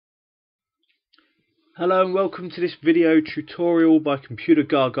Hello and welcome to this video tutorial by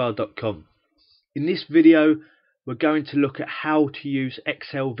Computergaga.com. In this video we're going to look at how to use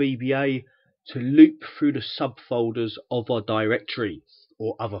Excel VBA to loop through the subfolders of our directory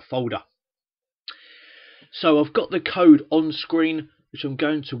or other folder. So I've got the code on screen which I'm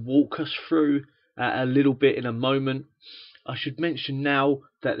going to walk us through a little bit in a moment. I should mention now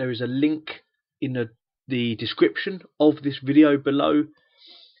that there is a link in the description of this video below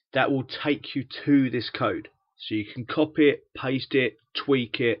that will take you to this code, so you can copy it, paste it,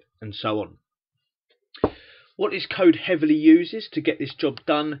 tweak it, and so on. What this code heavily uses to get this job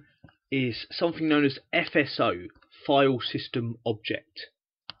done is something known as FSO, File System Object.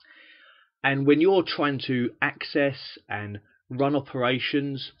 And when you're trying to access and run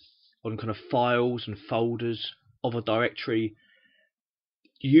operations on kind of files and folders of a directory,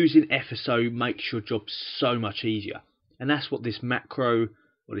 using FSO makes your job so much easier. And that's what this macro,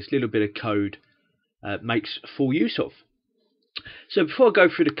 or this little bit of code, makes full use of. So before I go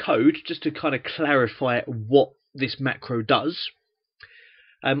through the code, just to kind of clarify what this macro does,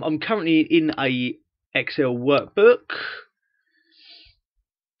 I'm currently in a Excel workbook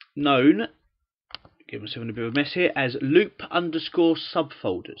known, get myself in a bit of a mess here, as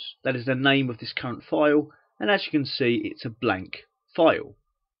loop_subfolders. That is the name of this current file, and as you can see it's a blank file.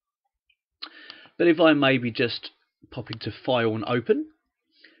 But if I maybe just pop into File and Open,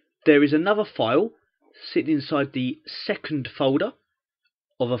 there is another file sitting inside the second folder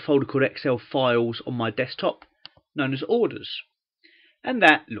of a folder called Excel Files on my desktop, known as Orders. And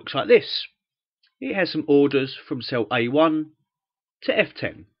that looks like this. It has some orders from cell A1 to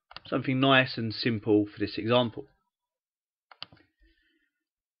F10. Something nice and simple for this example.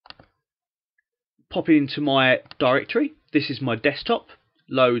 Popping into my directory, this is my desktop,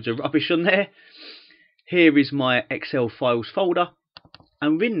 loads of rubbish on there. Here is my Excel Files folder.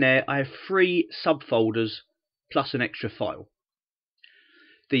 And within there I have 3 subfolders plus an extra file.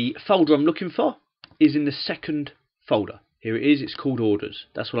 The folder I'm looking for is in the second folder. Here it is, it's called Orders.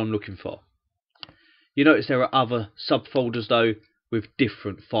 That's what I'm looking for. You notice there are other subfolders though with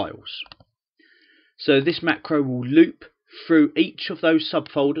different files. So this macro will loop through each of those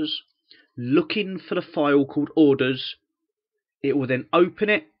subfolders, looking for the file called Orders. It will then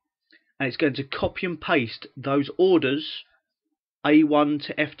open it, and it's going to copy and paste those orders A1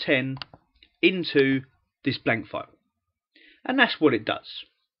 to F10 into this blank file. And that's what it does.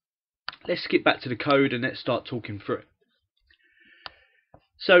 Let's skip back to the code and let's start talking through it.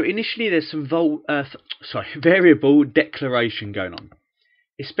 So initially there's some variable declaration going on,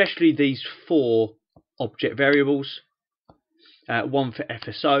 especially these 4 object variables, one for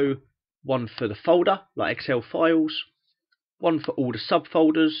FSO, one for the folder like Excel Files, one for all the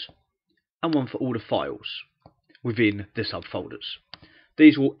subfolders, and one for all the files within the subfolders.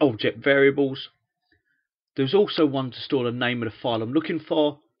 These are all object variables. There's also one to store the name of the file I'm looking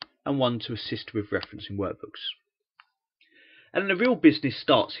for, and one to assist with referencing workbooks. And the real business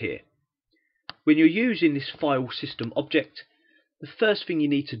starts here. When you're using this file system object, the first thing you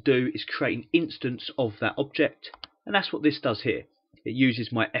need to do is create an instance of that object, and that's what this does here. It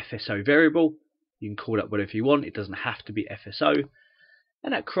uses my FSO variable. You can call that whatever you want, it doesn't have to be FSO,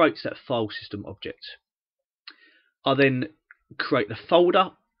 and that creates that file system object. I then create the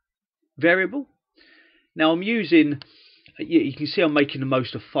folder variable. Now I'm using, you can see I'm making the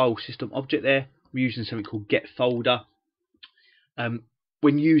most of file system object there. I'm using something called get folder.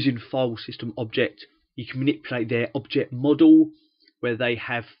 When using file system object, you can manipulate their object model where they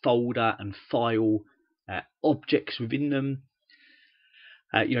have folder and file objects within them.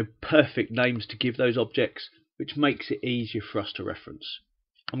 Perfect names to give those objects, which makes it easier for us to reference.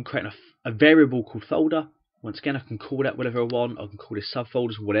 I'm creating a variable called folder. Once again, I can call that whatever I want. I can call this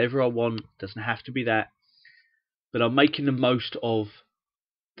subfolders whatever I want. It doesn't have to be that. But I'm making the most of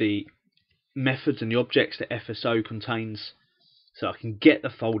the methods and the objects that FSO contains. So I can get the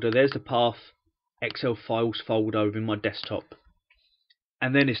folder. There's the path. Excel Files folder within my desktop.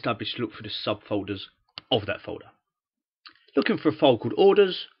 And then establish look for the subfolders of that folder. Looking for a file called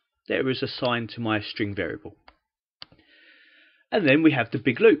Orders. There is assigned to my string variable. And then we have the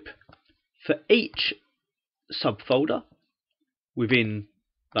big loop. For each subfolder within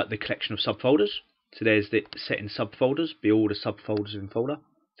the collection of subfolders, so there's the set in subfolders, be all the subfolders in folder.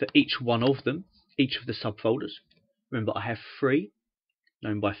 For each one of them, each of the subfolders, remember I have 3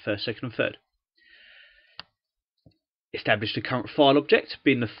 known by first, second and third. Establish the current file object,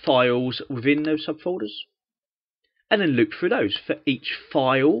 being the files within those subfolders, and then loop through those. For each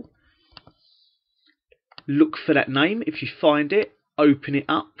file, look for that name. If you find it, open it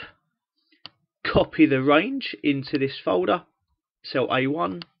up, copy the range into this folder, cell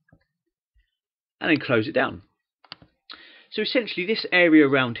A1, and then close it down. So essentially this area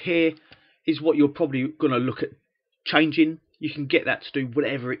around here is what you're probably going to look at changing. You can get that to do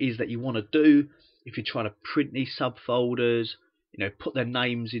whatever it is that you want to do. If you're trying to print these subfolders, put their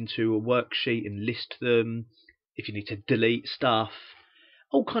names into a worksheet and list them. If you need to delete stuff,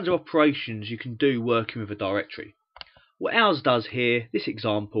 all kinds of operations you can do working with a directory. What ours does here, this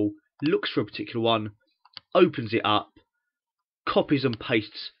example, looks for a particular one, opens it up, copies and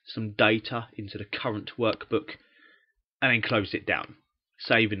pastes some data into the current workbook, and then closes it down,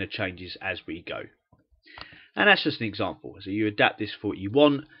 saving the changes as we go. And that's just an example. So you adapt this for what you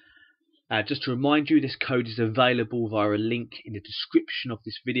want. Just to remind you, this code is available via a link in the description of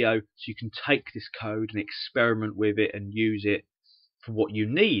this video, so you can take this code and experiment with it and use it for what you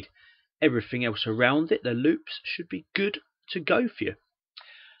need. Everything else around it, the loops, should be good to go for you.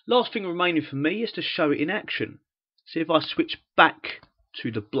 Last thing remaining for me is to show it in action. So if I switch back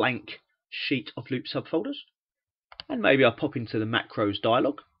to the blank sheet of loop subfolders, and maybe I pop into the macros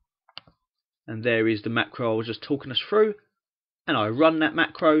dialog, and there is the macro I was just talking us through, and I run that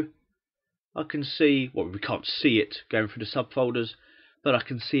macro, I can see, well, we can't see it going through the subfolders, but I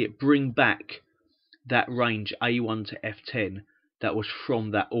can see it bring back that range A1 to F10 that was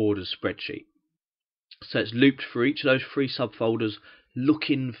from that orders spreadsheet. So it's looped for each of those 3 subfolders,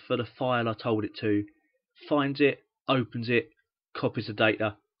 looking for the file I told it to, finds it, opens it, copies the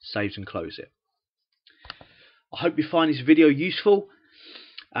data, saves and closes it. I hope you find this video useful.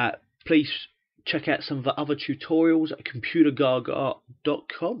 Please check out some of the other tutorials at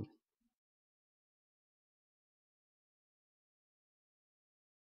Computergaga.com.